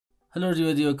Hello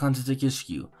everybody, welcome to Tech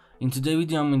HQ. In today's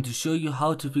video I'm going to show you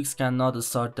how to fix cannot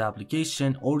start the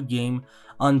application or game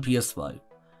on PS5.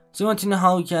 So if you want to know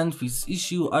how you can fix this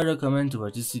issue, I recommend to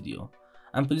watch this video.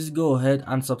 And please go ahead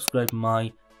and subscribe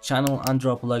my channel and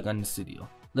drop a like on this video.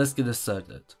 Let's get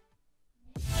started.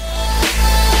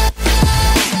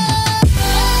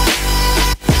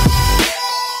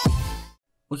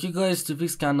 Okay guys, to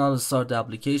fix cannot start the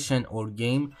application or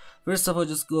game, first of all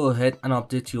just go ahead and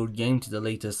update your game to the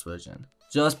latest version.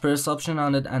 Just press option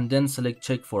on it and then select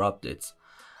check for updates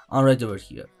on right over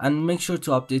here and make sure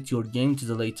to update your game to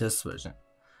the latest version.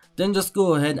 Then just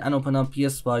go ahead and open up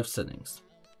PS5 settings.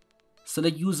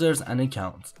 Select users and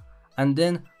accounts and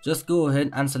then just go ahead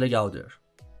and select other.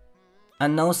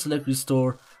 And now select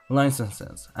restore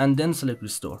licenses and then select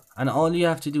restore, and all you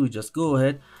have to do is just go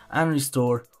ahead and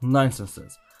restore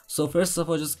licenses. So first of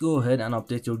all just go ahead and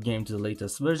update your game to the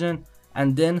latest version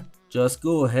and then just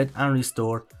go ahead and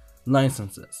restore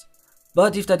licenses.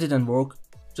 But if that didn't work,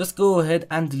 just go ahead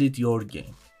and delete your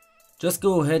game. Just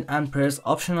go ahead and press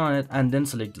option on it and then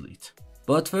select delete.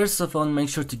 But first of all make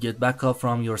sure to get backup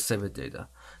from your saved data.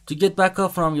 To get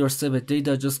backup from your saved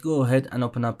data, just go ahead and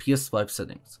open up PS5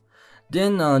 settings.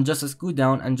 Then just scroll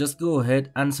down and just go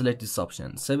ahead and select this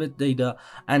option, save data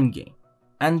and game.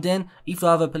 And then if you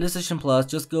have a PlayStation Plus,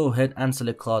 just go ahead and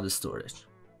select cloud storage.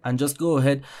 And just go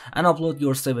ahead and upload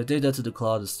your saved data to the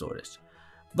cloud storage.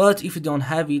 But if you don't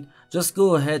have it, just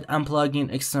go ahead and plug in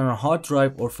external hard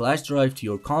drive or flash drive to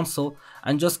your console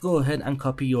and just go ahead and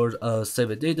copy your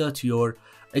saved data to your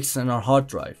external hard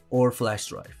drive or flash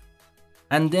drive.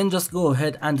 And then just go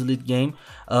ahead and delete game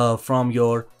from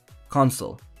your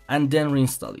console. And then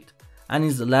reinstall it, and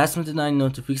it's the last method I know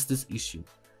to fix this issue,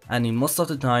 and in most of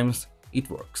the times it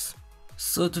works.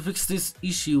 So to fix this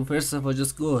issue, first of all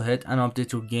just go ahead and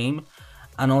update your game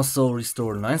and also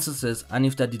restore licenses, and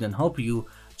if that didn't help you,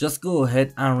 just go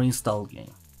ahead and reinstall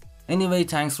game. Anyway,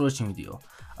 thanks for watching video.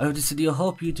 I hope this video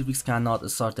helped you to fix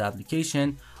cannot start the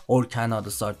application or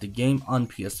cannot start the game on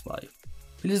PS5.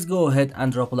 Please go ahead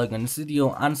and drop a like on this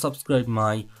video and subscribe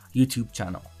my YouTube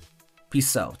channel.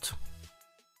 Peace out.